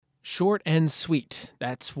short and sweet.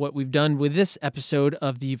 That's what we've done with this episode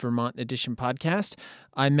of the Vermont Edition podcast.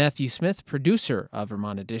 I'm Matthew Smith, producer of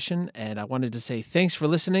Vermont Edition, and I wanted to say thanks for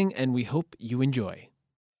listening, and we hope you enjoy.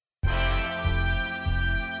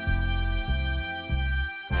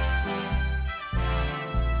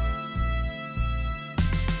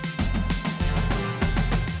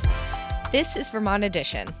 This is Vermont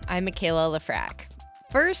Edition. I'm Michaela Lafrac.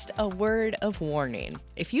 First, a word of warning.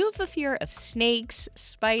 If you have a fear of snakes,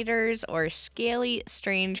 spiders, or scaly,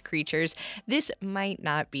 strange creatures, this might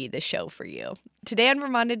not be the show for you. Today on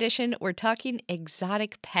Vermont Edition, we're talking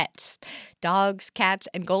exotic pets. Dogs, cats,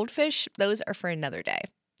 and goldfish, those are for another day.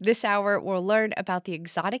 This hour, we'll learn about the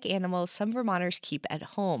exotic animals some Vermonters keep at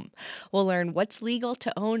home. We'll learn what's legal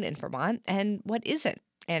to own in Vermont and what isn't,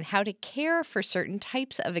 and how to care for certain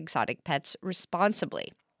types of exotic pets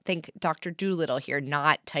responsibly. Think Dr. Dolittle here,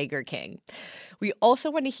 not Tiger King. We also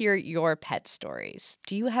want to hear your pet stories.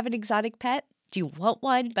 Do you have an exotic pet? Do you want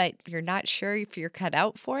one, but you're not sure if you're cut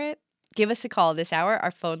out for it? Give us a call this hour. Our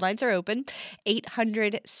phone lines are open,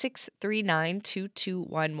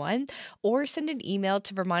 800-639-2211, or send an email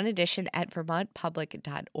to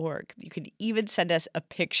vermontedition@vermontpublic.org. You can even send us a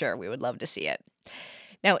picture. We would love to see it.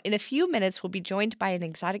 Now, in a few minutes, we'll be joined by an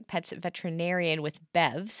exotic pets veterinarian with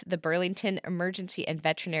BEVS, the Burlington Emergency and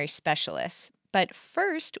Veterinary Specialists. But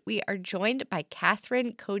first, we are joined by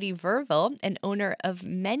Catherine Cody Verville, an owner of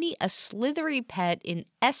many a slithery pet in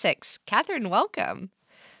Essex. Catherine, welcome.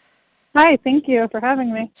 Hi, thank you for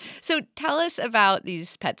having me. So tell us about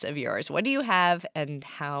these pets of yours. What do you have and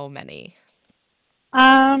how many?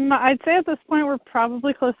 I'd say at this point we're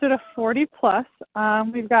probably closer to 40 plus.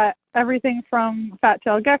 We've got everything from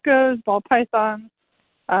fat-tailed geckos, ball pythons,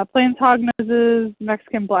 plains hognoses,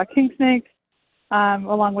 Mexican black king snakes,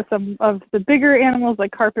 along with some of the bigger animals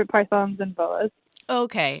like carpet pythons and boas.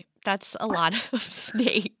 Okay, that's a lot of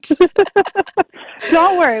snakes.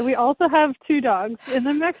 Don't worry, we also have 2 dogs in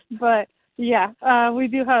the mix, but yeah, we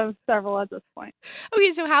do have several at this point.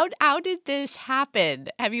 Okay, so how did this happen?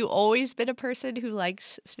 Have you always been a person who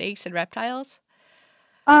likes snakes and reptiles?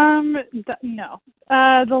 No.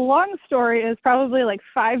 The long story is probably like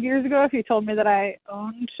 5 years ago. If you told me that I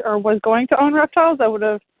owned or was going to own reptiles, I would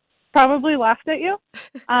have probably laughed at you.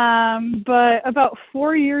 But about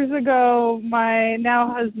 4 years ago, my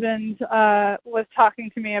now husband was talking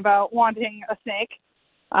to me about wanting a snake,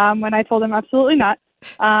 when I told him absolutely not.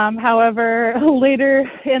 However, later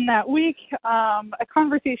in that week, a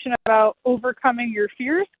conversation about overcoming your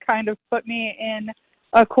fears kind of put me in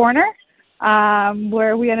a corner,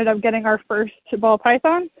 where we ended up getting our first ball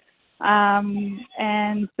python.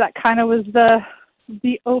 And that kind of was the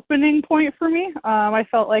opening point for me. I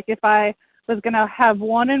felt like if I was going to have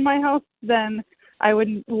one in my house, then I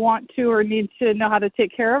wouldn't want to or need to know how to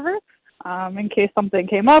take care of her. In case something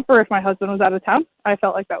came up or if my husband was out of town. I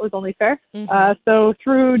felt like that was only fair. Mm-hmm. So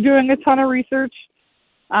through doing a ton of research,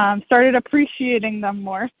 started appreciating them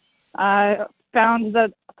more. Found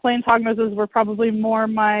that plains hognoses were probably more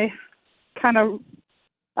my kind of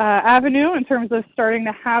avenue in terms of starting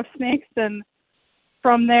to have snakes. And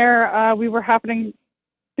from there, we were happening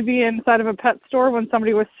to be inside of a pet store when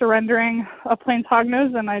somebody was surrendering a plains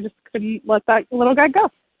hognose, and I just couldn't let that little guy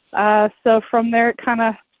go. So from there, it kind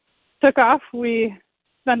of took off. We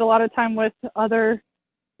spend a lot of time with other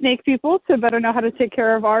snake people to better know how to take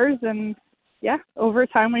care of ours. And yeah, over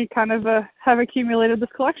time, we kind of have accumulated this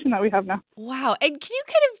collection that we have now. Wow. And can you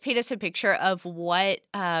kind of paint us a picture of what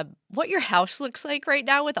your house looks like right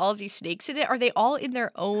now with all of these snakes in it? Are they all in their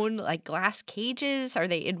own like glass cages? Are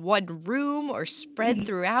they in one room or spread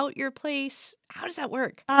throughout your place? How does that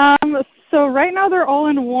work? So right now they're all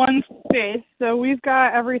in one space. So we've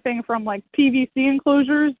got everything from like PVC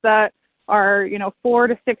enclosures that are, 4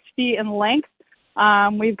 to 6 feet in length.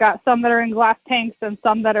 We've got some that are in glass tanks and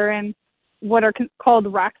some that are in what are called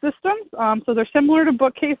rack systems. So they're similar to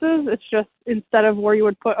bookcases. It's just instead of where you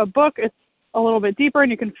would put a book, it's a little bit deeper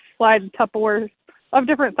and you can slide Tupperwares of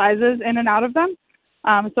different sizes in and out of them.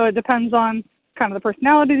 So it depends on kind of the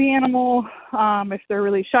personality of the animal. If they're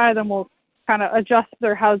really shy, then we'll kind of adjust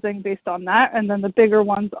their housing based on that. And then the bigger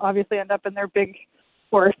ones obviously end up in their big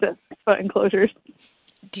 4 to 6 foot enclosures.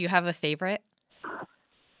 Do you have a favorite?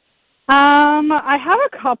 I have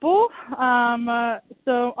a couple.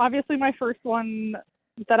 So obviously my first one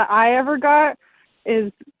that I ever got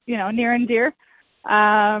is, near and dear.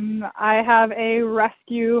 I have a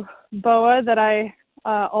rescue boa that I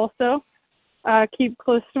also keep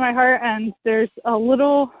close to my heart. And there's a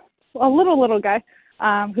little guy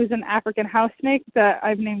who's an African house snake that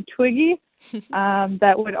I've named Twiggy.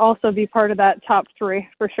 That would also be part of that top 3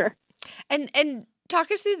 for sure. And talk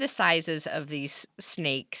us through the sizes of these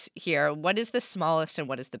snakes here. What is the smallest and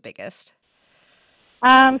what is the biggest?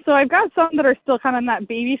 So I've got some that are still kind of in that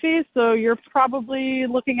baby phase. So you're probably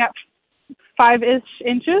looking at 5-ish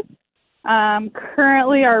inches.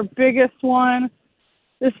 Currently, our biggest one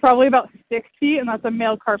is probably about 6 feet, and that's a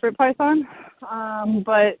male carpet python.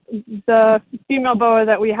 But the female boa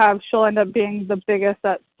that we have, she'll end up being the biggest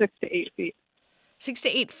at 6 to 8 feet. 6 to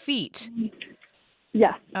 8 feet.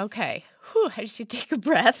 Yes. Okay. Whew, I just need to take a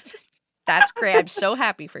breath. That's great. I'm so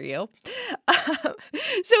happy for you.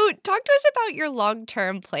 So talk to us about your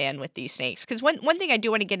long-term plan with these snakes. Because one thing I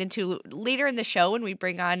do want to get into later in the show when we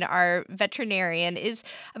bring on our veterinarian is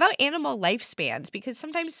about animal lifespans. Because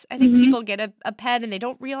sometimes I think people get a pet and they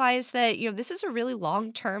don't realize that, this is a really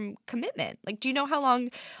long-term commitment. Like, do you know how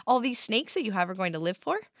long all these snakes that you have are going to live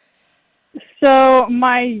for? So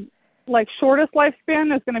my shortest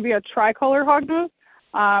lifespan is going to be a tricolor hognose.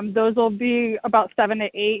 Those will be about 7 to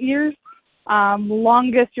 8 years.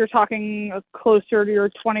 Longest, you're talking closer to your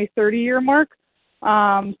 20, 30-year mark.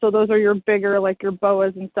 So those are your bigger, like your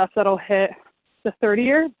boas and stuff that'll hit the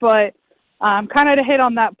 30-year. But kind of to hit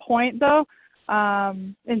on that point, though,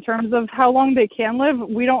 in terms of how long they can live,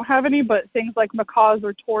 we don't have any, but things like macaws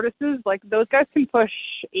or tortoises, like those guys can push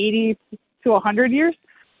 80 to 100 years.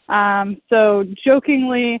 So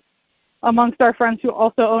jokingly, amongst our friends who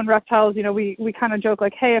also own reptiles, we kind of joke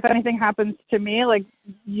like, hey, if anything happens to me, like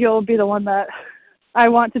you'll be the one that I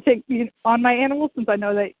want to take on my animals since I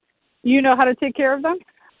know that you know how to take care of them.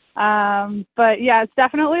 But yeah, it's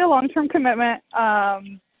definitely a long-term commitment.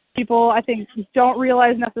 People, I think, don't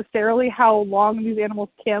realize necessarily how long these animals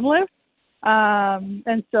can live.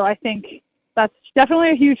 And so I think that's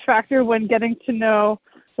definitely a huge factor when getting to know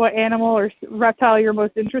what animal or reptile you're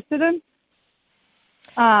most interested in.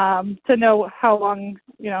 To know how long,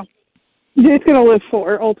 it's going to live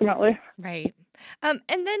for ultimately. Right. And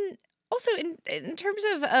then also in terms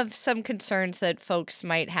of some concerns that folks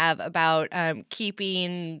might have about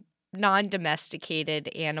keeping non-domesticated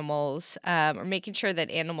animals or making sure that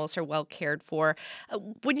animals are well cared for.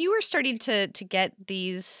 When you were starting to get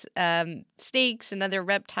these snakes and other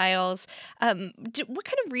reptiles, what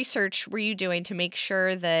kind of research were you doing to make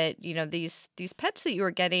sure that these pets that you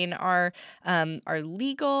were getting are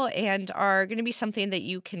legal and are going to be something that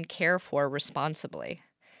you can care for responsibly?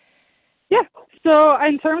 Yeah. So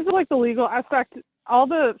in terms of the legal aspect, all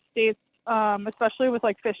the states, especially with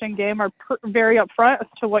Fish and Game, are very upfront as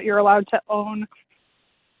to what you're allowed to own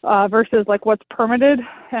versus what's permitted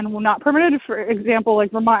and not permitted. For example,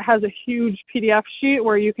 Vermont has a huge PDF sheet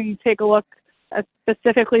where you can take a look at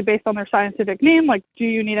specifically based on their scientific name, do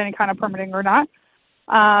you need any kind of permitting or not?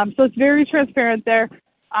 So it's very transparent there.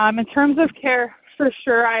 In terms of care, for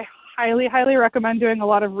sure, I highly, highly recommend doing a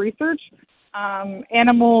lot of research.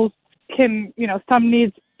 Animals can, some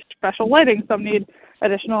need special lighting, some need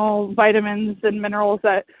additional vitamins and minerals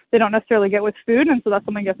that they don't necessarily get with food, and so that's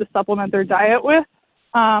something you have to supplement their diet with.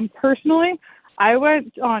 Personally, I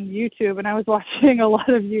went on YouTube and I was watching a lot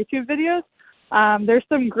of YouTube videos. There's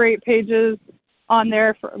some great pages on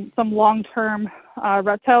there for some long-term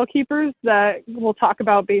reptile keepers that will talk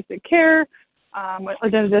about basic care,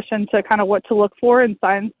 in addition to kind of what to look for and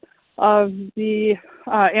signs of the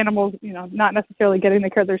animals, not necessarily getting the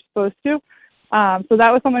care they're supposed to. So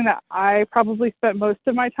that was something that I probably spent most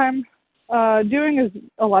of my time doing, is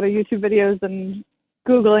a lot of YouTube videos and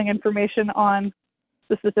Googling information on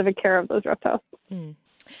the specific care of those reptiles. Mm.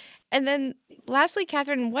 And then lastly,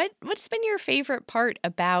 Catherine, what's been your favorite part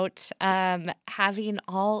about having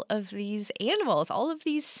all of these animals, all of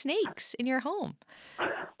these snakes in your home?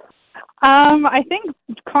 I think,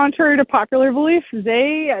 contrary to popular belief,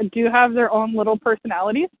 they do have their own little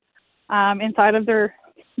personalities inside of their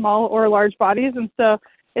small or large bodies. And so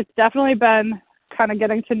it's definitely been kind of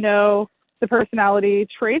getting to know the personality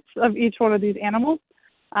traits of each one of these animals.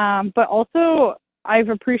 But also I've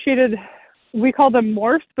appreciated, we call them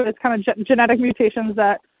morphs, but it's kind of genetic mutations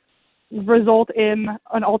that result in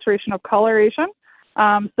an alteration of coloration.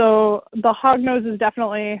 So the hognose is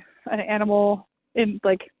definitely an animal in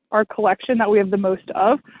our collection that we have the most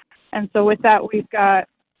of. And so with that, we've got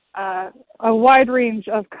a wide range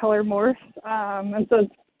of color morphs. And so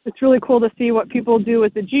it's really cool to see what people do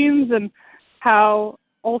with the genes and how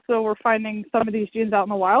also we're finding some of these genes out in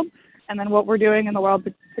the wild, and then what we're doing in the wild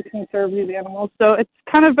to conserve these animals. So it's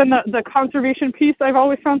kind of been the conservation piece I've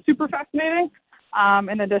always found super fascinating,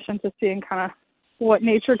 in addition to seeing kind of what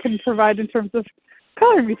nature can provide in terms of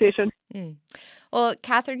color mutation. Mm. Well,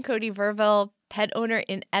 Catherine Cody Verville, pet owner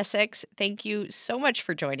in Essex, thank you so much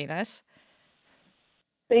for joining us.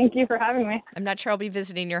 Thank you for having me. I'm not sure I'll be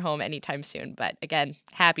visiting your home anytime soon, but again,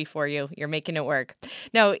 happy for you. You're making it work.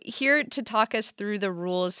 Now, here to talk us through the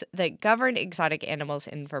rules that govern exotic animals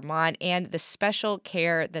in Vermont and the special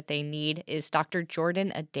care that they need is Dr.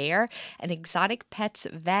 Jordan Adair, an exotic pets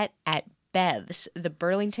vet at BEVS, the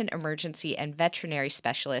Burlington Emergency and Veterinary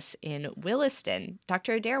Specialist in Williston.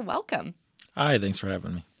 Dr. Adair, welcome. Hi, thanks for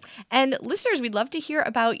having me. And listeners, we'd love to hear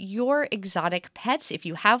about your exotic pets if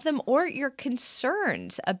you have them or your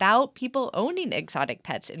concerns about people owning exotic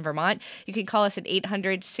pets in Vermont. You can call us at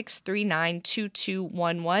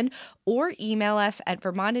 800-639-2211 or email us at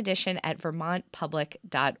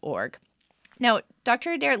vermontedition@vermontpublic.org. Now,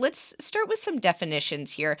 Dr. Adair, let's start with some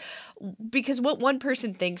definitions here, because what one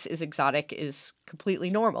person thinks is exotic is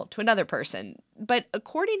completely normal to another person. But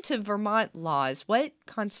according to Vermont laws, what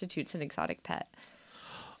constitutes an exotic pet?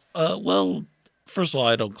 Well, first of all,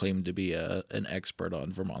 I don't claim to be an expert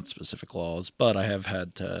on Vermont-specific laws, but I have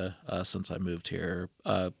had to, since I moved here,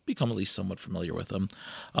 become at least somewhat familiar with them.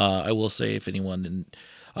 I will say if anyone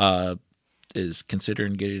is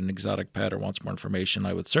considering getting an exotic pet or wants more information,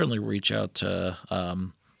 I would certainly reach out to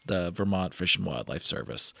the Vermont Fish and Wildlife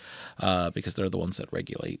Service because they're the ones that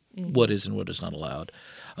regulate what is and what is not allowed.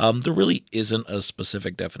 There really isn't a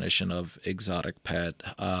specific definition of exotic pet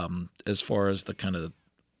as far as the kind of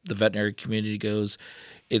the veterinary community goes.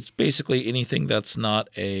 It's basically anything that's not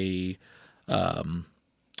a farm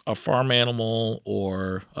animal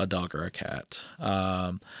or a dog or a cat.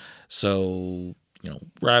 So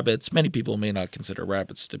rabbits, many people may not consider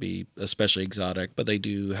rabbits to be especially exotic, but they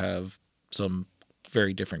do have some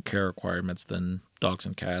very different care requirements than dogs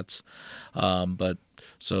and cats. But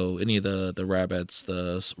so any of the rabbits,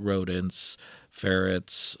 the rodents,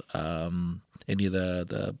 ferrets, any of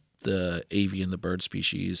the avian, the bird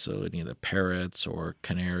species, so any of the parrots or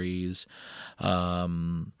canaries.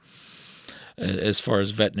 As far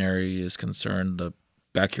as veterinary is concerned, the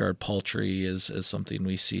backyard poultry is something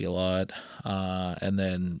we see a lot, and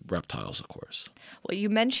then reptiles, of course. Well,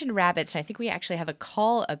 you mentioned rabbits, and I think we actually have a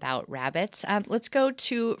call about rabbits. Let's go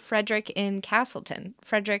to Frederick in Castleton.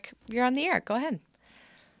 Frederick, you're on the air. Go ahead.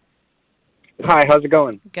 Hi, how's it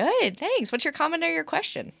going? Good, thanks. What's your comment or your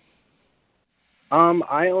question?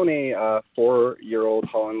 I own a 4-year-old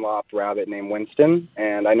Holland Lop rabbit named Winston,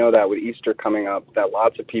 and I know that with Easter coming up that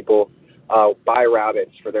lots of people buy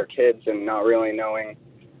rabbits for their kids and not really knowing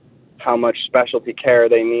how much specialty care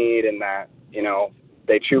they need, and that,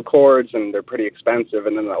 they chew cords and they're pretty expensive,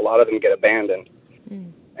 and then a lot of them get abandoned.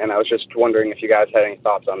 And I was just wondering if you guys had any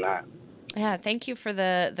thoughts on that. Yeah, thank you for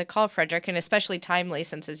the call, Frederick, and especially timely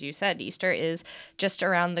since, as you said, Easter is just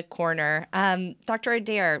around the corner. Dr.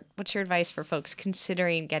 Adair, what's your advice for folks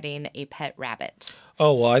considering getting a pet rabbit?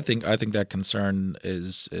 Oh, well, I think that concern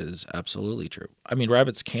is absolutely true. I mean,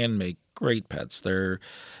 rabbits can make great pets. They're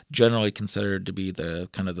generally considered to be the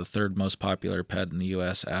kind of the third most popular pet in the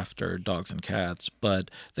U.S. after dogs and cats, but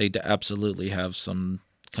they absolutely have some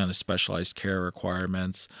kind of specialized care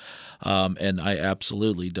requirements, and I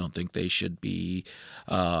absolutely don't think they should be,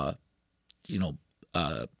 bought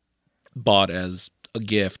as a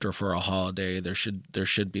gift or for a holiday. There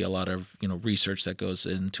should be a lot of research that goes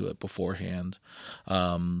into it beforehand,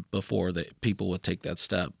 before the people would take that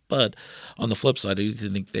step. But on the flip side, I do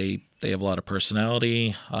think they have a lot of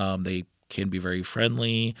personality. They can be very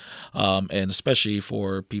friendly, and especially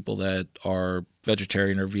for people that are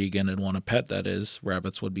vegetarian or vegan and want a pet that is,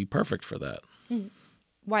 rabbits would be perfect for that.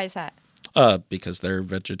 Why is that? Because they're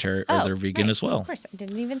vegetarian or they're vegan as well. Of course, I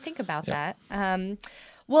didn't even think about that.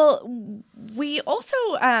 Well, we also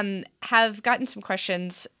have gotten some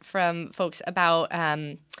questions from folks about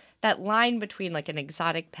that line between like an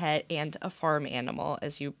exotic pet and a farm animal,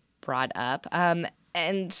 as you brought up.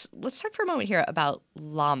 And let's talk for a moment here about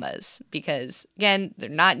llamas, because, again, they're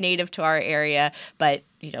not native to our area, but,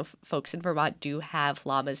 folks in Vermont do have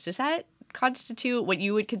llamas. Does that constitute what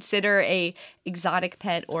you would consider a exotic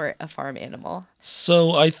pet or a farm animal?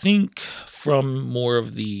 So I think from more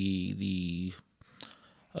of the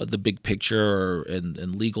big picture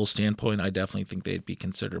and legal standpoint, I definitely think they'd be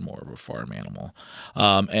considered more of a farm animal.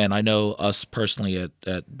 And I know us personally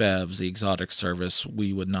at BEVS, the exotic service,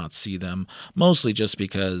 we would not see them, mostly just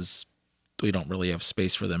because we don't really have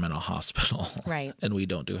space for them in a hospital. Right. And we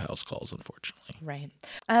don't do house calls, unfortunately. Right.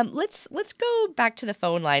 Let's go back to the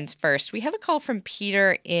phone lines first. We have a call from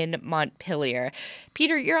Peter in Montpelier.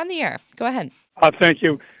 Peter, you're on the air. Go ahead. Thank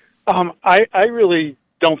you. I really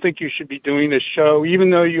don't think you should be doing this show, even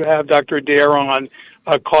though you have Dr. Adair on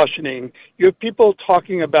cautioning. You have people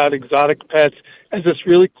talking about exotic pets as this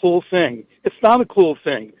really cool thing. It's not a cool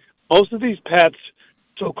thing. Most of these pets,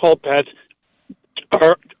 so-called pets,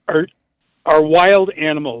 are are wild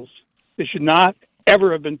animals. They should not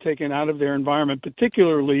ever have been taken out of their environment,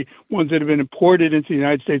 particularly ones that have been imported into the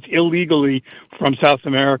United States illegally from South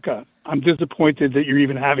America. I'm disappointed that you're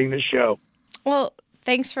even having this show. Well,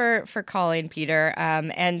 thanks for calling, Peter.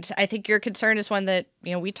 And I think your concern is one that,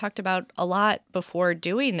 we talked about a lot before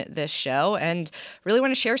doing this show, and really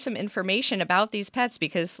want to share some information about these pets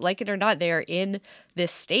because, like it or not, they are in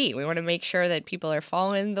this state. We want to make sure that people are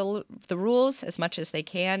following the rules as much as they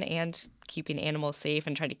can and keeping animals safe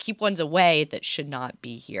and trying to keep ones away that should not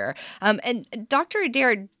be here. And Dr.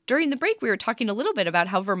 Adair, during the break, we were talking a little bit about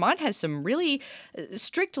how Vermont has some really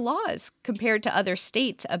strict laws compared to other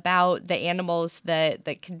states about the animals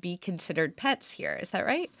that can be considered pets here. Is that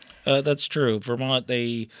right? That's true. Vermont,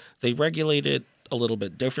 they regulate it a little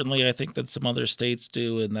bit differently, I think, than some other states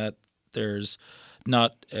do, in that there's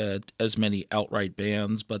not as many outright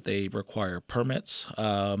bans, but they require permits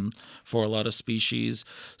for a lot of species.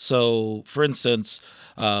 So, for instance,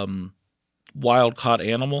 wild-caught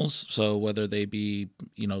animals, so whether they be,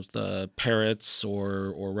 the parrots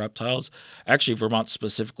or reptiles, actually Vermont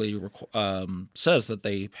specifically says that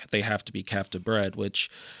they have to be captive bred,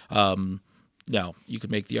 which now you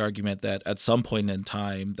could make the argument that at some point in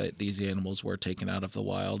time that these animals were taken out of the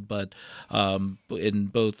wild, but in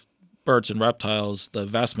both birds and reptiles, the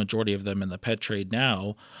vast majority of them in the pet trade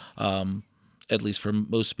now, at least for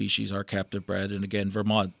most species, are captive bred. And again,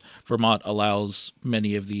 Vermont allows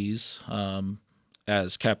many of these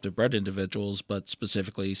as captive bred individuals, but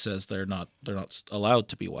specifically says they're not allowed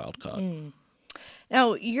to be wild caught.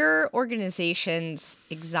 Now, your organization's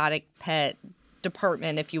exotic pet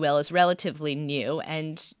department, if you will, is relatively new,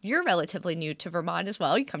 and you're relatively new to Vermont as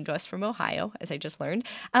well. You come to us from Ohio, as I just learned.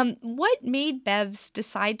 What made Bevs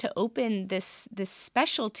decide to open this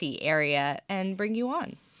specialty area and bring you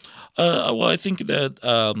on? Well, I think that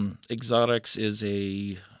exotics is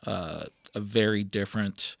a very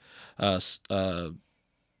different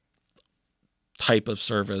type of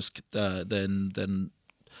service than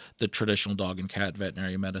the traditional dog and cat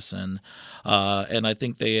veterinary medicine, and I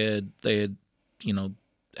think they had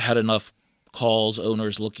had enough calls,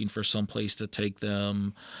 owners looking for some place to take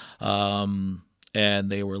them, and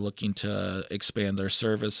they were looking to expand their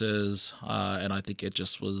services, and I think it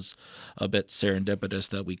just was a bit serendipitous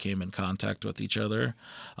that we came in contact with each other.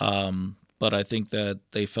 But I think that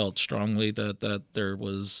they felt strongly that there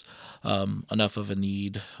was enough of a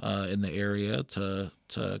need in the area to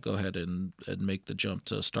go ahead and make the jump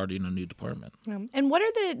to starting a new department. And what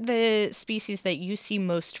are the species that you see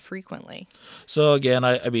most frequently? So again,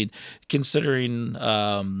 I mean, considering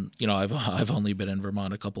I've only been in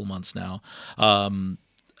Vermont a couple months now.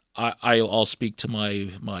 I'll speak to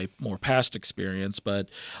my more past experience, but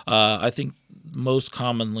I think most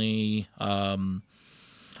commonly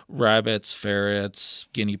rabbits, ferrets,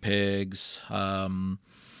 guinea pigs,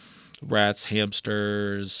 rats,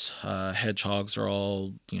 hamsters, hedgehogs are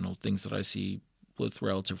all things that I see with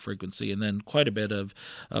relative frequency, and then quite a bit of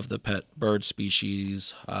the pet bird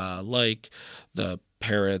species like the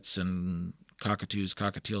parrots and cockatoos,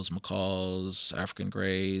 cockatiels, macaws, African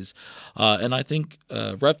greys, and I think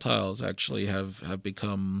reptiles actually have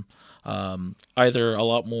become either a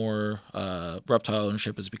lot more reptile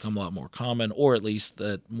ownership has become a lot more common, or at least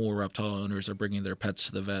that more reptile owners are bringing their pets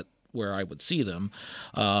to the vet where I would see them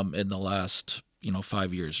in the last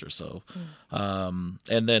 5 years or so. And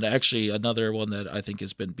then actually another one that I think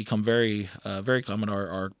has become very very common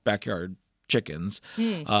are backyard chickens.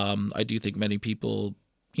 I do think many people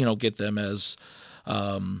get them as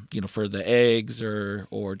for the eggs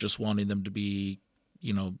or just wanting them to be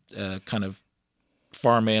kind of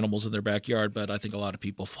farm animals in their backyard, but I think a lot of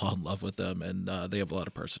people fall in love with them, and they have a lot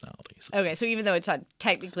of personalities. Okay, so even though it's not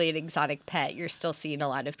technically an exotic pet, you're still seeing a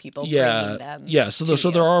lot of people bringing them. Yeah, so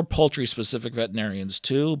there are poultry-specific veterinarians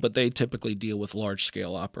too, but they typically deal with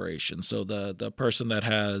large-scale operations. So the person that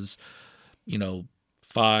has,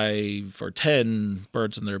 5 or 10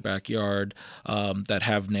 birds in their backyard that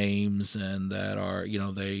have names and that are,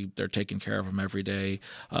 they're taking care of them every day.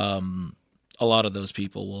 A lot of those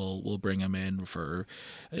people will bring them in for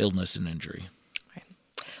illness and injury.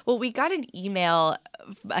 Well, we got an email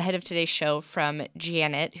ahead of today's show from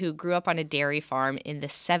Janet, who grew up on a dairy farm in the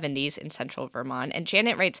 70s in central Vermont. And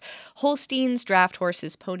Janet writes, Holsteins, draft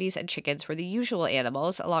horses, ponies, and chickens were the usual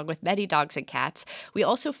animals, along with many dogs and cats. We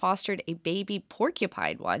also fostered a baby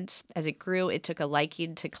porcupine once. As it grew, it took a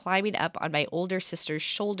liking to climbing up on my older sister's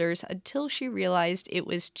shoulders until she realized it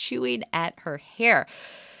was chewing at her hair.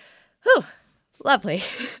 Whew. Lovely.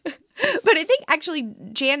 But I think actually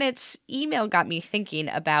Janet's email got me thinking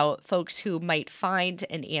about folks who might find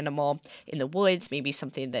an animal in the woods, maybe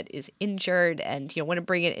something that is injured, and want to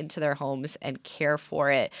bring it into their homes and care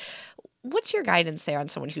for it. What's your guidance there on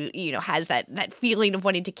someone who has that feeling of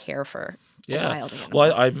wanting to care for a wild animal?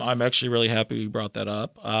 Well, I'm actually really happy you brought that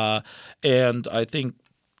up, and I think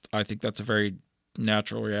that's a very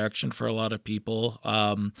natural reaction for a lot of people.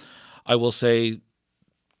 I will say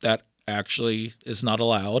that actually is not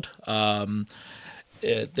allowed.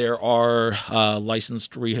 There are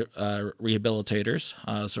licensed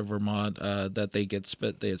rehabilitators, so Vermont, that they get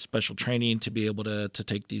special training to be able to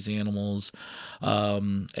take these animals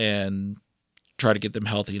and try to get them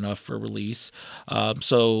healthy enough for release.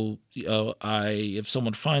 So if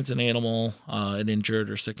someone finds an animal, an injured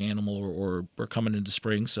or sick animal, or we're coming into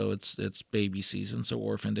spring, so it's baby season, so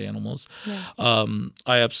orphaned animals, I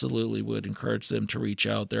absolutely would encourage them to reach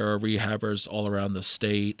out. There are rehabbers all around the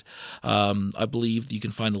state. I believe you can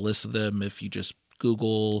find a list of them if you just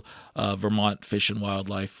Google Vermont Fish and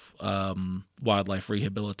Wildlife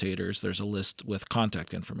rehabilitators. There's a list with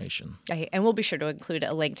contact information. Okay, and we'll be sure to include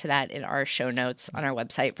a link to that in our show notes on our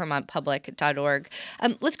website, vermontpublic.org.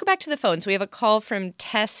 Let's go back to the phones. We have a call from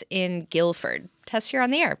Tess in Guilford. Tess, you're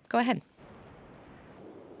on the air. Go ahead.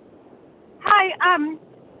 Hi. I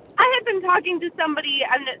had been talking to somebody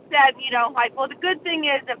and it said, well, the good thing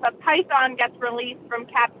is if a python gets released from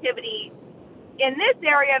captivity in this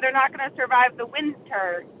area, they're not going to survive the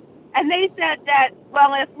winter. And they said that,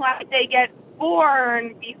 well, if they get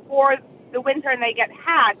born before the winter and they get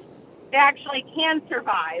hatched, they actually can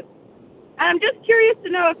survive. And I'm just curious to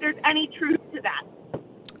know if there's any truth to that.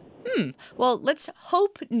 Well, let's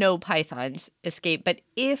hope no pythons escape. But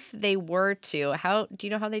if they were to, do you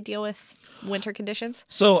know how they deal with winter conditions?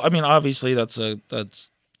 So, I mean, obviously that's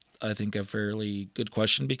I think a fairly good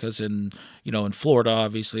question, because in Florida,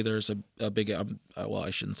 obviously there's a big well,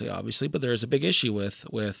 I shouldn't say obviously, but there's a big issue with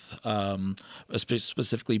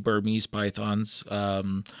specifically Burmese pythons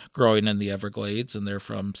growing in the Everglades, and they're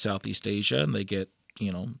from Southeast Asia, and they get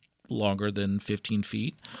longer than 15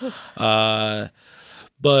 feet.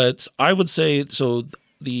 But I would say so.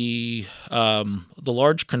 The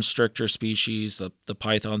large constrictor species, the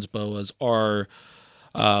pythons, boas, are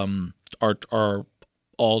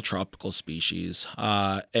all tropical species,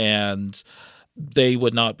 and they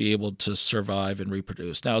would not be able to survive and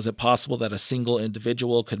reproduce. Now, is it possible that a single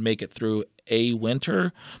individual could make it through a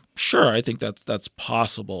winter? Sure, I think that's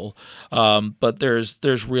possible, but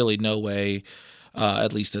there's really no way,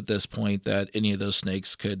 at least at this point, that any of those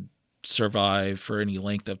snakes could survive for any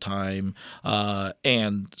length of time,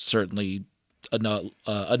 and certainly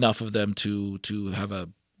enough of them to have a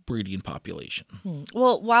breeding population.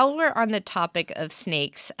 Well, while we're on the topic of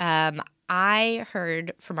snakes, I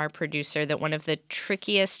heard from our producer that one of the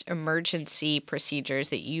trickiest emergency procedures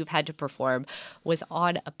that you've had to perform was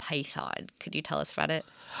on a python. Could you tell us about it?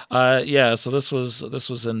 Yeah. So this was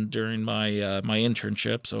during my my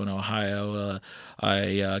internship. So in Ohio,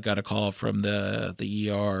 I got a call from the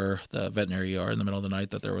ER, the veterinary ER, in the middle of the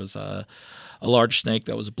night that there was a large snake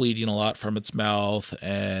that was bleeding a lot from its mouth,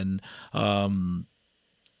 and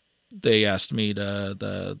they asked me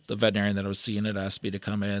the veterinarian that I was seeing it asked me to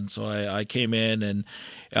come in. So I came in, and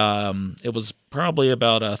it was probably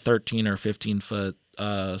about a 13 or 15 foot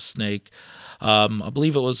snake. I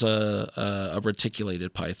believe it was a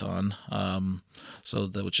reticulated python,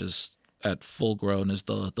 which is at full grown is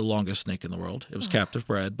the longest snake in the world. It was captive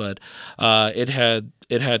bred, but it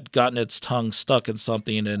had gotten its tongue stuck in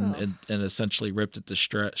something and essentially ripped it to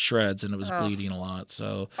shreds, and it was bleeding a lot.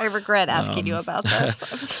 So I regret asking you about this.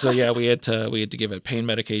 So yeah, we had to give it pain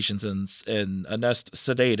medications and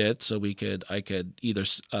sedate it so I could either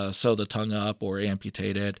sew the tongue up or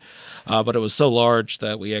amputate it. But it was so large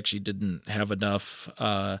that we actually didn't have enough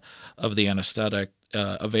of the anesthetic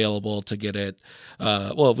available to get it.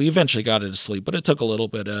 Well, we eventually got it to sleep, but it took a little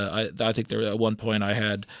bit. I think at one point I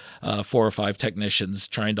had 4 or 5 technicians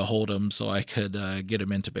trying to hold him so I could get him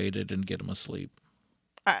intubated and get him asleep.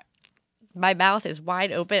 My mouth is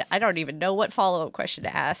wide open. I don't even know what follow-up question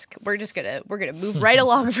to ask. We're gonna move right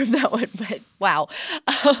along from that one. But wow,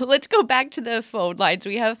 let's go back to the phone lines.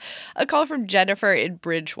 We have a call from Jennifer in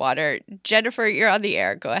Bridgewater. Jennifer, you're on the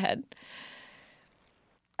air. Go ahead.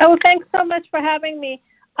 Oh, thanks so much for having me.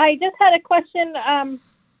 I just had a question.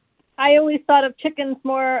 I always thought of chickens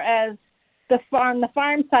more as the farm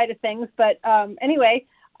side of things, but anyway,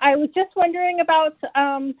 I was just wondering about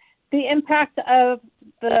the impact of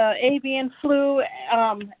the avian flu.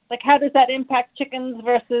 How does that impact chickens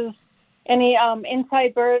versus any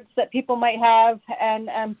inside birds that people might have,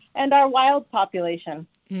 and our wild population?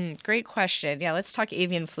 Great question. Yeah, let's talk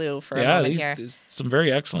avian flu for a Yeah, moment here. these some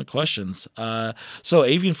very excellent questions. So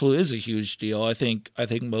avian flu is a huge deal. I think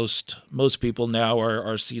most people now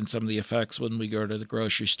are seeing some of the effects when we go to the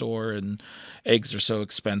grocery store and eggs are so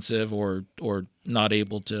expensive or not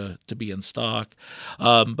able to be in stock.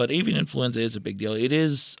 But avian influenza is a big deal. It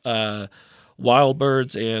is wild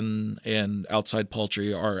birds and outside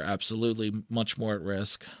poultry are absolutely much more at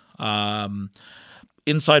risk.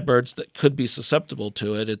 Inside birds that could be susceptible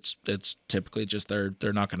to it, it's typically just they're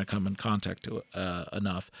not going to come in contact to it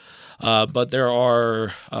enough. But there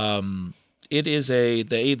are it is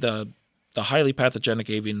the highly pathogenic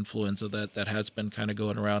avian influenza that has been kind of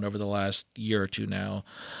going around over the last year or two now.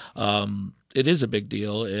 It is a big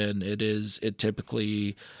deal, and it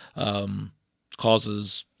typically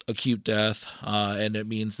causes acute death, and it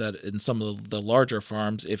means that in some of the larger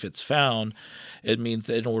farms, if it's found, it means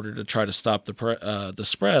that in order to try to stop the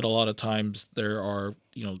spread, a lot of times there are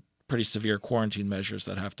pretty severe quarantine measures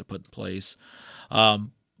that have to put in place.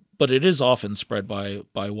 But it is often spread by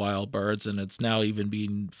wild birds, and it's now even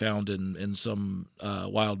being found in some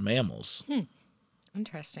wild mammals.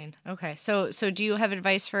 Interesting. Okay. So do you have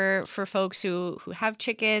advice for folks who have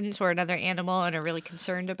chickens or another animal and are really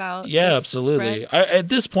concerned about Yeah, this absolutely. spread? At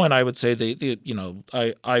this point, I would say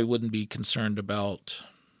I wouldn't be concerned about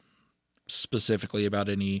specifically about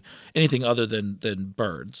anything other than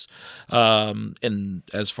birds, and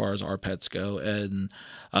as far as our pets go. And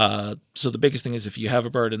so the biggest thing is if you have a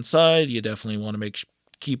bird inside, you definitely want to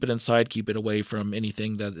keep it inside, keep it away from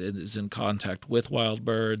anything that is in contact with wild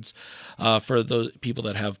birds. For those people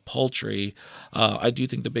that have poultry, I do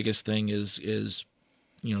think the biggest thing is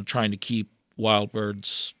trying to keep wild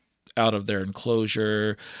birds out of their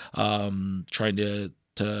enclosure, trying to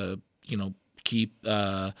keep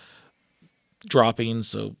droppings,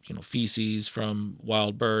 so feces from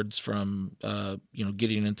wild birds from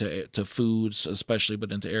getting into foods, especially,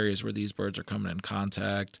 but into areas where these birds are coming in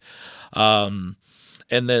contact.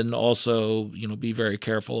 And then also, be very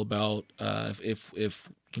careful about if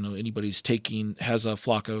anybody's has a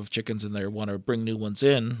flock of chickens and they want to bring new ones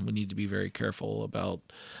in, we need to be very careful about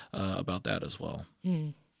that as well.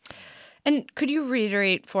 And could you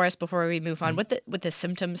reiterate for us before we move on what the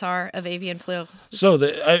symptoms are of avian flu? So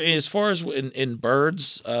as far as in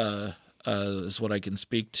birds, is what I can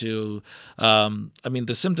speak to.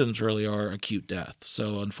 The symptoms really are acute death.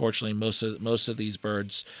 So unfortunately, most of these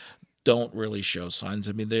birds don't really show signs.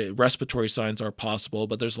 The respiratory signs are possible,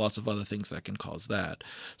 but there's lots of other things that can cause that.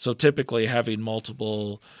 So typically having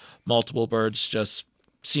multiple birds just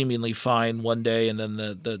seemingly fine one day and then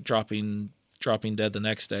the dropping dead the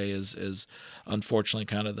next day is unfortunately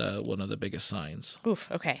kind of one of the biggest signs. Oof.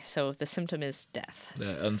 Okay. So the symptom is death.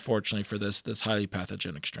 Unfortunately for this highly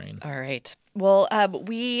pathogenic strain. All right. Well,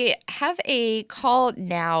 we have a call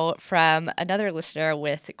now from another listener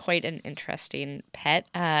with quite an interesting pet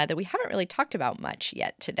that we haven't really talked about much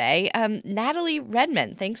yet today. Natalie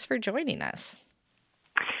Redmond, thanks for joining us.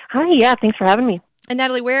 Hi. Yeah. Thanks for having me. And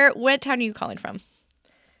Natalie, what town are you calling from?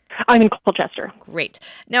 I'm in Colchester. Great.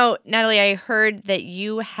 Now, Natalie, I heard that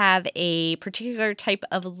you have a particular type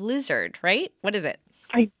of lizard, right? What is it?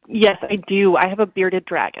 Yes, I do. I have a bearded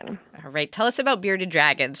dragon. All right. Tell us about bearded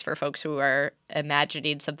dragons for folks who are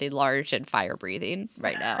imagining something large and fire-breathing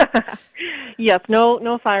right now. Yes,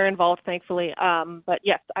 no fire involved, thankfully. But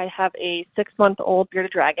yes, I have a 6-month-old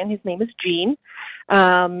bearded dragon. His name is Gene.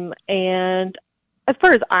 And as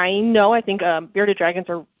far as I know, I think bearded dragons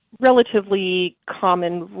are relatively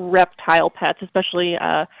common reptile pets, especially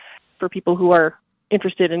for people who are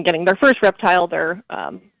interested in getting their first reptile. They're,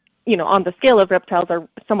 on the scale of reptiles, are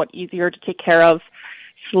somewhat easier to take care of,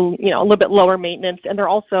 so, a little bit lower maintenance, and they're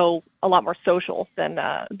also a lot more social than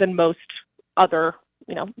most other,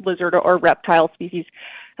 lizard or reptile species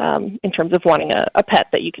in terms of wanting a pet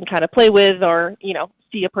that you can kind of play with or,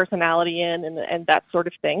 see a personality in and that sort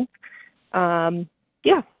of thing.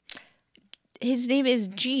 Yeah. His name is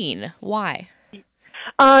Gene. Why?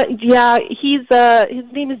 Yeah, his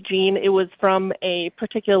name is Gene. It was from a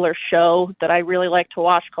particular show that I really like to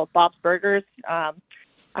watch called Bob's Burgers.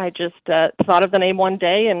 I just thought of the name one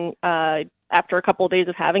day, and after a couple of days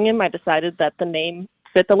of having him, I decided that the name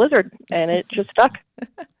fit the lizard, and it just stuck.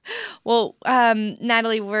 Well,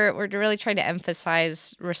 Natalie, we're really trying to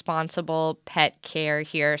emphasize responsible pet care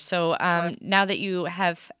here. So now that you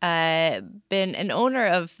have been an owner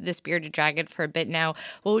of this bearded dragon for a bit now,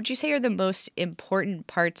 what would you say are the most important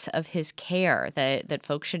parts of his care that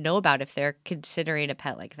folks should know about if they're considering a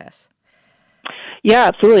pet like this? Yeah,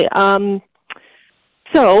 absolutely.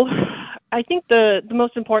 So I think the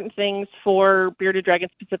most important things for bearded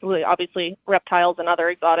dragons, specifically, obviously, reptiles and other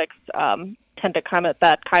exotics, tend to come at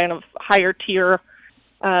that kind of higher tier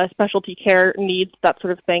specialty care needs, that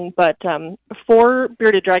sort of thing. But for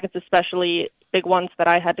bearded dragons especially, big ones that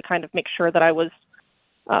I had to kind of make sure that I was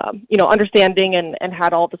understanding and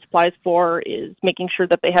had all the supplies for is making sure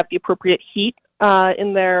that they have the appropriate heat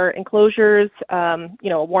in their enclosures, a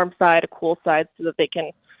warm side, a cool side, so that they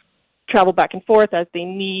can travel back and forth as they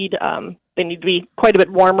need. They need to be quite a bit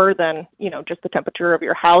warmer than, just the temperature of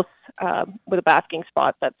your house, with a basking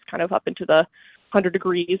spot that's kind of up into the 100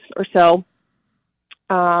 degrees or so.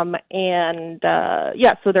 So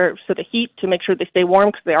the heat, to make sure they stay warm,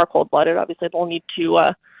 because they are cold-blooded, obviously they'll need to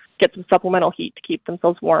get some supplemental heat to keep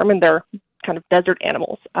themselves warm, and they're kind of desert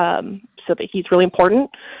animals. So the heat's really important.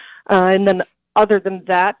 And then other than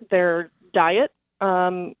that, their diet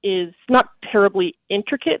is not terribly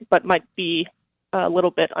intricate, but might be a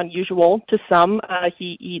little bit unusual to some.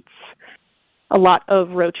 He eats a lot of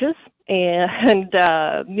roaches and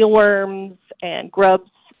mealworms and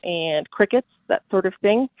grubs and crickets, that sort of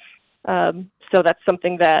thing. So that's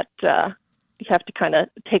something that you have to kind of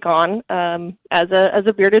take on as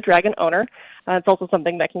a bearded dragon owner. It's also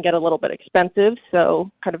something that can get a little bit expensive,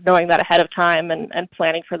 so kind of knowing that ahead of time and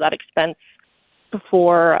planning for that expense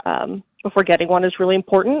before getting one is really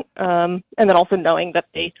important. And then also knowing that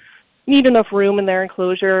they need enough room in their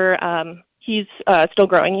enclosure. He's still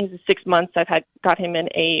growing. He's 6 months. I've got him in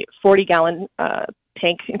a 40-gallon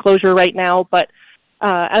tank enclosure right now, but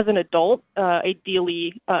as an adult,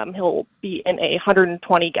 ideally, he'll be in a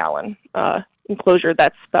 120-gallon enclosure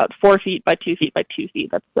that's about 4 feet by 2 feet by 2 feet.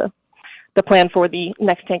 That's the plan for the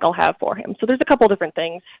next tank I'll have for him. So there's a couple different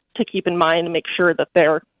things to keep in mind and make sure that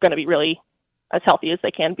they're going to be really as healthy as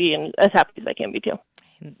they can be and as happy as they can be too.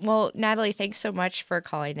 Well, Natalie, thanks so much for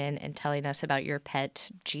calling in and telling us about your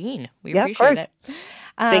pet, Jean. We Yeah, appreciate it.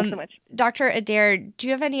 Thanks so much. Dr. Adair, do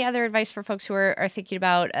you have any other advice for folks who are thinking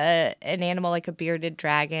about an animal like a bearded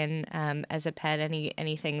dragon as a pet?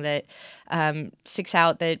 Anything that sticks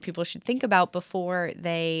out that people should think about before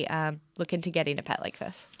they look into getting a pet like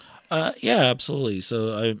this? Yeah, absolutely.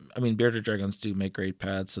 So, I mean, bearded dragons do make great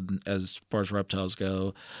pets, and as far as reptiles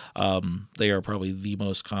go, they are probably the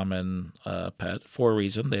most common pet for a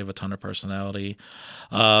reason. They have a ton of personality.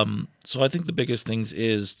 So, I think the biggest things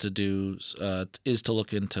is to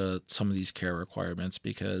look into some of these care requirements,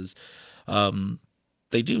 because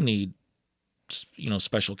they do need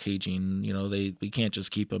special caging. We can't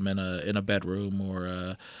just keep them in a bedroom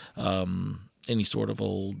or any sort of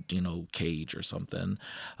old, cage or something.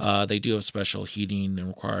 They do have special heating and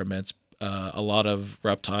requirements. A lot of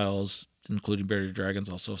reptiles, including bearded dragons,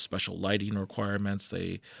 also have special lighting requirements.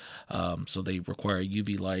 So they require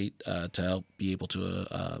UV light to help be able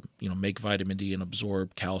to, make vitamin D and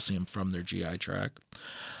absorb calcium from their GI tract.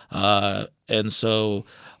 And so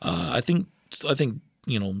I think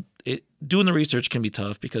doing the research can be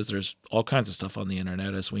tough because there's all kinds of stuff on the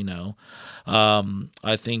internet, as we know.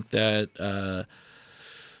 I think that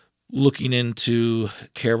looking into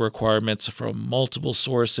care requirements from multiple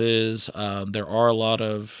sources, there are a lot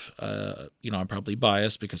of, I'm probably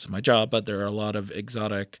biased because of my job, but there are a lot of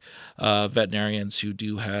exotic veterinarians who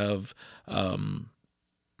do have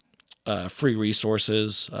free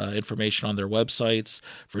resources, information on their websites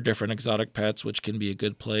for different exotic pets, which can be a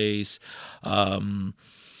good place. So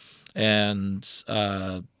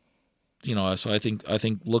I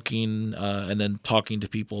think looking and then talking to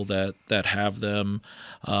people that have them.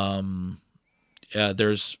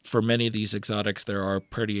 There's, for many of these exotics, there are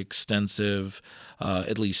pretty extensive,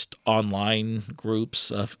 at least online groups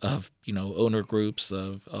of owner groups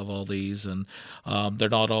of all these, and they're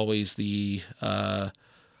not always the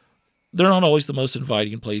most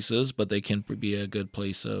inviting places, but they can be a good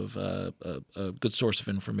place of a good source of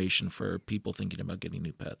information for people thinking about getting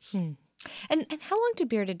new pets. And how long do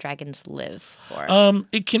bearded dragons live for?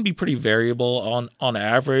 It can be pretty variable. On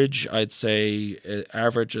average, I'd say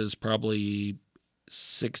average is probably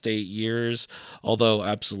 6 to 8 years. Although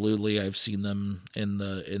absolutely, I've seen them in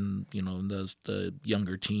the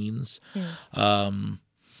younger teens.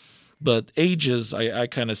 But ages, I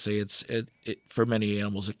kind of say it for many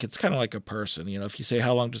animals, it's kind of like a person. If you say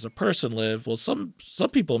how long does a person live, well, some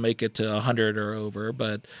people make it to 100 or over,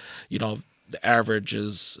 but the average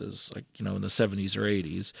is like in the 70s or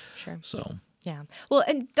 80s. Sure. So. Yeah. Well,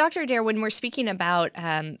 and Dr. Adair, when we're speaking about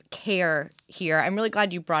care here, I'm really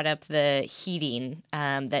glad you brought up the heating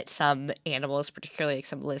that some animals, particularly like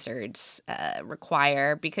some lizards,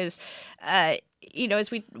 require, because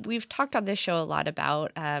as we've talked on this show a lot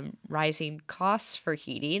about rising costs for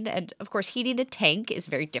heating. And of course, heating a tank is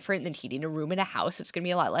very different than heating a room in a house. It's going to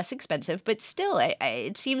be a lot less expensive, but still,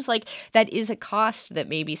 it seems like that is a cost that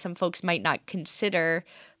maybe some folks might not consider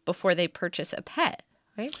before they purchase a pet,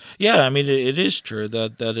 right? Yeah, I mean, it is true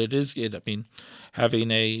that it is. I mean,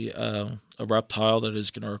 having a reptile that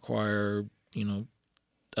is going to require,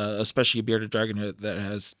 especially a bearded dragon that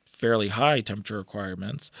has fairly high temperature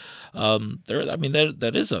requirements, I mean,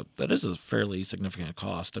 that is a fairly significant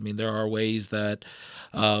cost. I mean, there are ways that,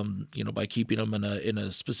 by keeping them in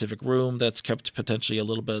a specific room that's kept potentially a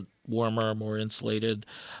little bit warmer, more insulated.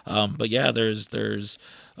 But yeah, there's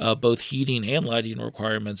both heating and lighting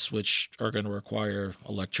requirements, which are going to require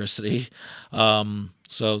electricity.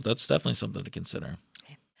 So that's definitely something to consider.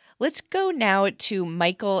 Let's go now to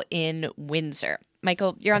Michael in Windsor.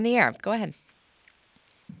 Michael, you're on the air. Go ahead.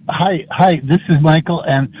 Hi. This is Michael,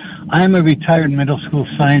 and I'm a retired middle school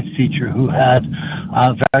science teacher who had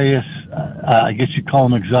various, I guess you'd call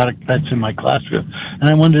them exotic pets in my classroom. And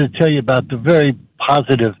I wanted to tell you about the very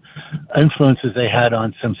positive influences they had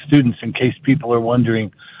on some students, in case people are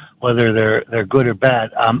wondering whether they're good or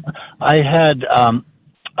bad. I had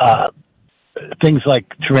things like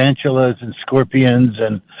tarantulas and scorpions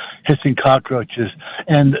and hissing cockroaches,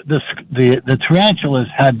 and the tarantulas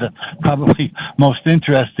had the probably most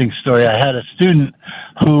interesting story. I had a student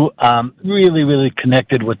who really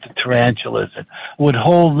connected with the tarantulas and would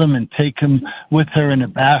hold them and take them with her in a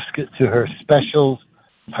basket to her specials,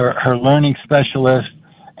 her learning specialist.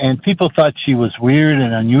 And people thought she was weird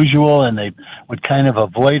and unusual, and they would kind of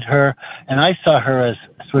avoid her. And I saw her as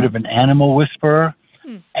sort of an animal whisperer.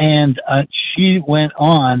 And she went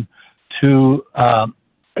on to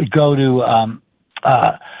go to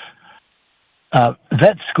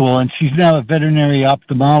vet school, and she's now a veterinary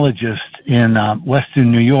ophthalmologist in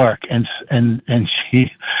Western New York. And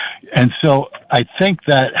so I think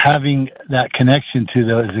that having that connection to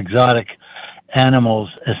those exotic animals,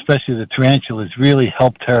 especially the tarantulas, really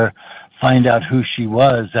helped her find out who she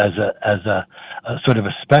was as a sort of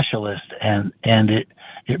a specialist, and it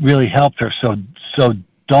really helped her. So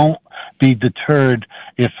don't be deterred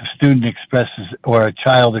if a student expresses or a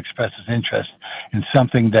child expresses interest in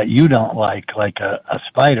something that you don't like a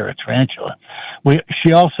spider, a tarantula.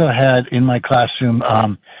 She also had in my classroom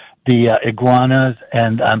the iguanas,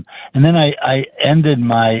 and then I ended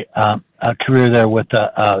my career there with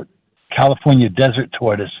a California desert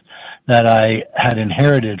tortoise that I had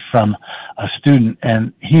inherited from a student,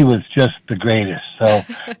 and he was just the greatest. So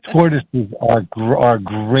tortoises are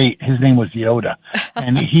great. His name was Yoda,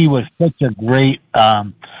 and he was such a great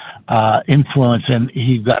influence, and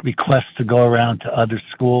he got requests to go around to other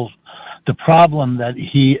schools. The problem that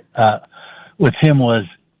with him was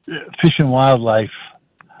Fish and Wildlife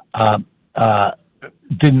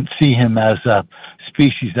didn't see him as a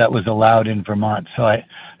species that was allowed in Vermont, so I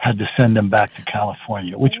had to send him back to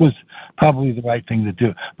California, which was probably the right thing to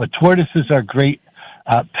do. But tortoises are great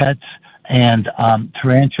pets, and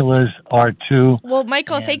tarantulas are too. Well,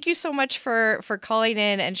 Michael, thank you so much for calling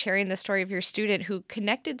in and sharing the story of your student who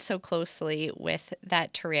connected so closely with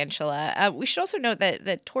that tarantula. We should also note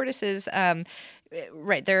that tortoises,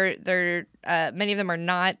 right, they're many of them are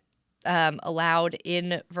not allowed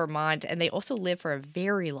in Vermont, and they also live for a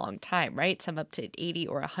very long time, right? Some up to 80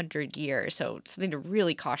 or 100 years. So something to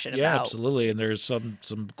really caution about. Yeah, absolutely. And there's some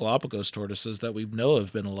Galapagos tortoises that we know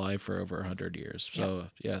have been alive for over 100 years. So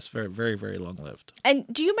yes, very, very, very long lived. And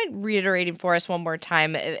do you mind reiterating for us one more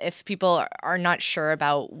time if people are not sure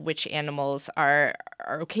about which animals are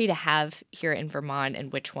okay to have here in Vermont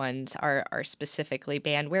and which ones are specifically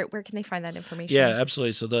banned? Where can they find that information? Yeah,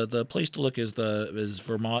 absolutely. So the place to look is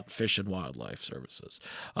Vermont Fish and Wildlife Services,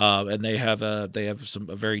 and they have a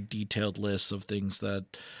very detailed list of things that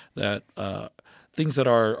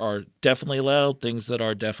are definitely allowed, things that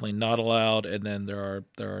are definitely not allowed, and then there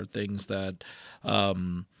are things that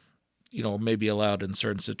may be allowed in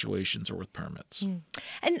certain situations or with permits.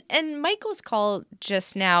 And Michael's call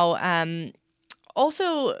just now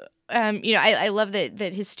also. I love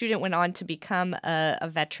that his student went on to become a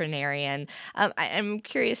veterinarian. I'm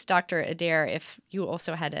curious, Dr. Adair, if you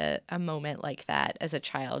also had a moment like that as a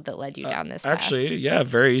child that led you down this path. Actually, yeah,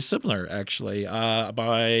 very similar, actually.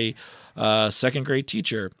 My second grade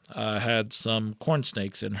teacher had some corn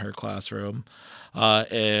snakes in her classroom,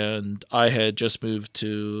 and I had just moved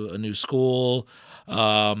to a new school,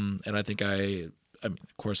 and I think I mean,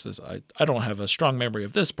 of course, I don't have a strong memory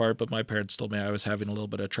of this part, but my parents told me I was having a little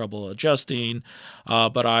bit of trouble adjusting.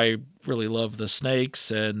 But I really loved the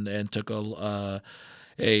snakes and took an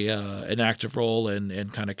active role in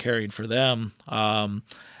kind of caring for them. And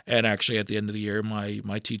actually, at the end of the year,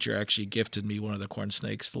 my teacher actually gifted me one of the corn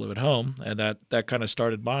snakes to live at home, and that kind of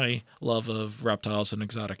started my love of reptiles and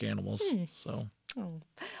exotic animals. So. Oh.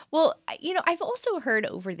 Well, I've also heard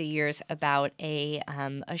over the years about a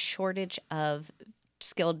shortage of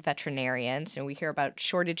skilled veterinarians. And we hear about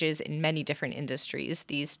shortages in many different industries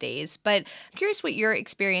these days. But I'm curious what your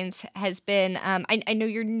experience has been. I know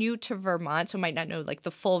you're new to Vermont, so might not know like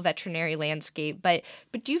the full veterinary landscape. But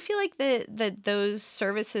do you feel like that those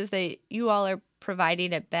services that you all are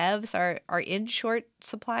providing at BEVS are in short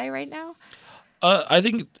supply right now? I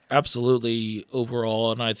think absolutely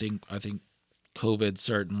overall, and I think COVID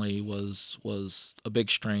certainly was a big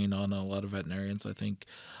strain on a lot of veterinarians. I think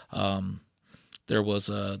there was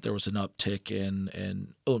an uptick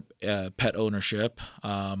in pet ownership,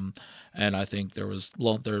 and I think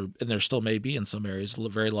there still may be in some areas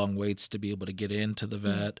very long waits to be able to get into the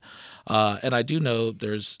vet. And I do know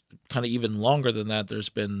there's kind of even longer than that. There's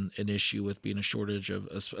been an issue with being a shortage of,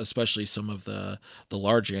 especially some of the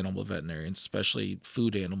large animal veterinarians, especially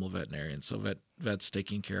food animal veterinarians. So vets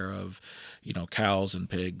taking care of, cows and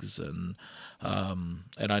pigs, and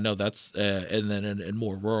I know that's and then in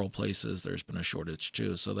more rural places there's been a shortage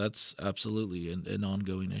too. So that's absolutely an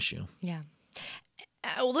ongoing issue. Yeah.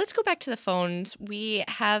 Well, let's go back to the phones. We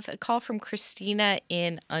have a call from Christina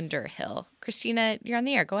in Underhill. Christina, you're on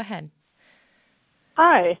the air. Go ahead.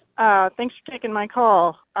 Hi. Thanks for taking my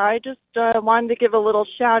call. I just wanted to give a little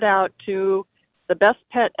shout out to the best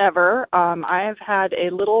pet ever. I have had a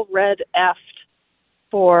little red eft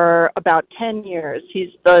for about 10 years. He's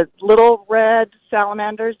the little red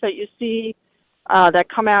salamanders that you see that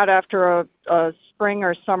come out after a spring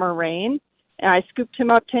or summer rain. And I scooped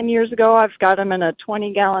him up 10 years ago. I've got him in a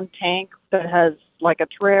 20-gallon tank that has like a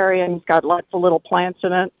terrarium. He's got lots of little plants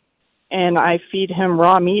in it. And I feed him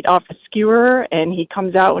raw meat off a skewer, and he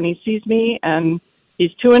comes out when he sees me, and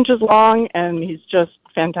he's 2 inches long, and he's just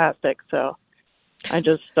fantastic. So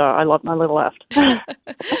I love my little eft.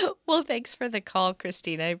 Well, thanks for the call,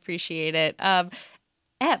 Christina. I appreciate it.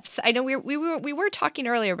 Efts, I know we were talking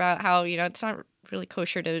earlier about how, it's not really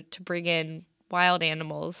kosher to bring in wild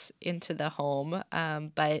animals into the home.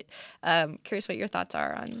 But curious what your thoughts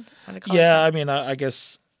are on a call. Yeah, I mean, I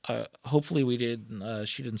guess hopefully we didn't.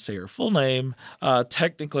 She didn't say her full name.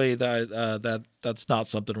 Technically, that's not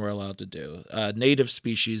something we're allowed to do. Native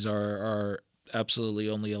species are absolutely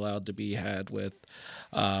only allowed to be had with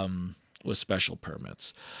special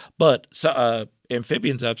permits. But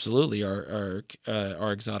amphibians absolutely are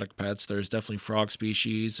exotic pets. There's definitely frog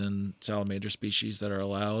species and salamander species that are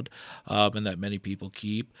allowed and that many people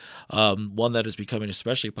keep. One that is becoming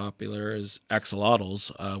especially popular is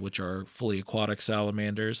axolotls, which are fully aquatic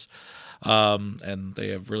salamanders. And they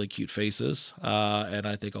have really cute faces. And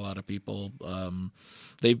I think a lot of people,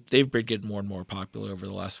 they've been getting more and more popular over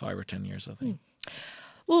the last 5 or 10 years, I think.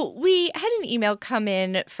 Well, we had an email come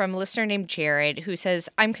in from a listener named Jared who says,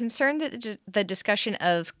 I'm concerned that the discussion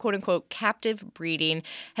of quote-unquote captive breeding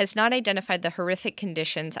has not identified the horrific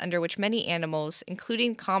conditions under which many animals,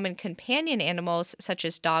 including common companion animals such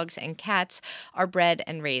as dogs and cats, are bred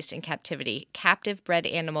and raised in captivity. Captive bred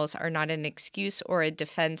animals are not an excuse or a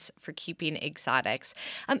defense for keeping exotics.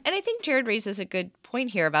 And I think Jared raises a good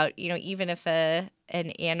point here about, even if an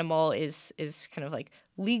animal is kind of like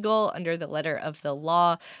legal under the letter of the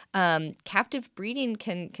law, captive breeding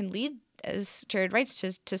can lead, as Jared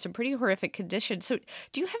writes, to some pretty horrific conditions. So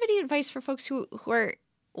do you have any advice for folks who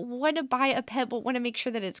want to buy a pet but want to make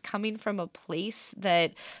sure that it's coming from a place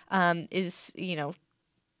that is,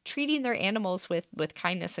 treating their animals with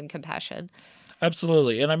kindness and compassion?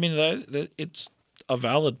 Absolutely. And I mean, it's a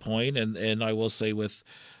valid point. And I will say with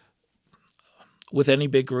any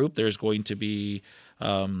big group, there's going to be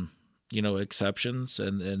exceptions,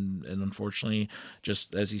 and unfortunately,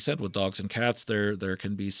 just as he said, with dogs and cats, there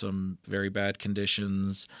can be some very bad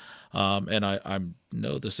conditions, and I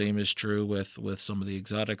know the same is true with some of the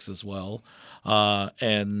exotics as well,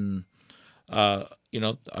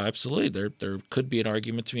 absolutely, there could be an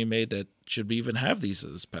argument to be made that should we even have these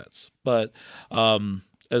as pets, but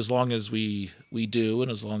as long as we do,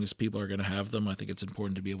 and as long as people are going to have them, I think it's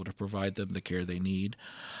important to be able to provide them the care they need.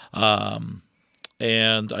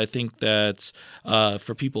 And I think that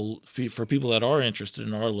for people that are interested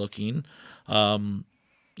and are looking,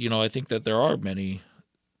 I think that there are many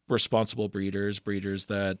responsible breeders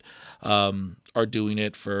that are doing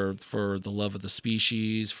it for the love of the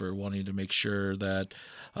species, for wanting to make sure that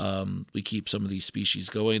we keep some of these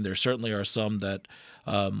species going. There certainly are some that,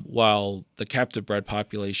 while the captive bred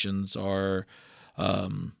populations are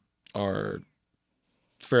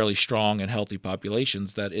fairly strong and healthy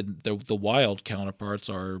populations, that in the wild counterparts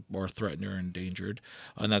are threatened or endangered,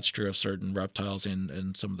 and that's true of certain reptiles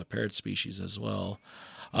and some of the parrot species as well.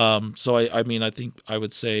 So I think I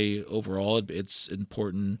would say overall it's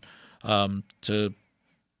important to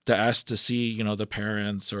ask to see, the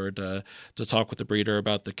parents, or to talk with the breeder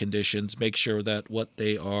about the conditions. Make sure that what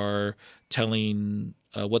they are telling,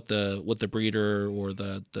 what the breeder or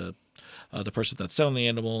the person that's selling the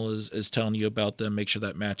animal is telling you about them. Make sure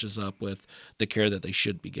that matches up with the care that they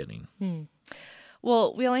should be getting.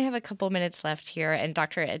 Well, we only have a couple minutes left here. And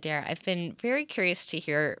Dr. Adair, I've been very curious to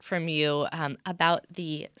hear from you about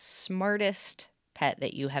the smartest pet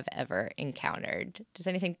that you have ever encountered. Does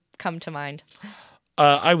anything come to mind?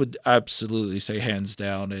 I would absolutely say hands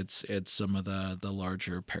down, it's some of the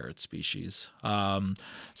larger parrot species.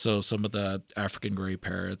 So some of the African gray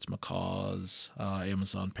parrots, macaws,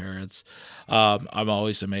 Amazon parrots. I'm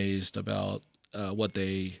always amazed about what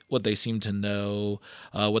they seem to know,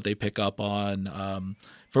 what they pick up on.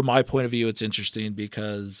 From my point of view, it's interesting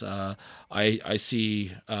because I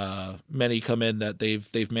see many come in that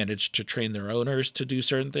they've managed to train their owners to do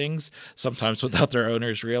certain things, sometimes without their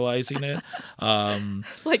owners realizing it.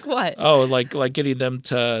 Like what? Oh, like getting them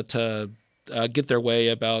to get their way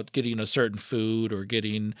about getting a certain food, or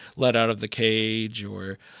getting let out of the cage,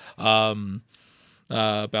 or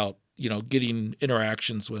about getting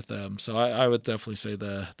interactions with them. So I would definitely say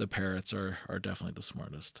the parrots are definitely the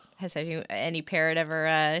smartest. Has any parrot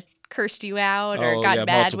ever cursed you out or got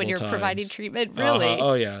mad when you're providing treatment? Really?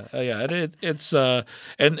 Oh yeah. And it's and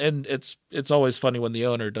it's always funny when the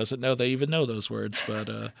owner doesn't know they even know those words,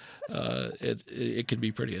 but it can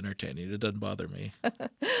be pretty entertaining. It doesn't bother me.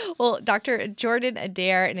 Well, Dr. Jordan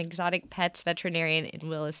Adair, an exotic pets veterinarian in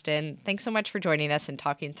Williston, thanks so much for joining us and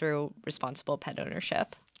talking through responsible pet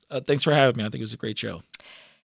ownership. Thanks for having me. I think it was a great show.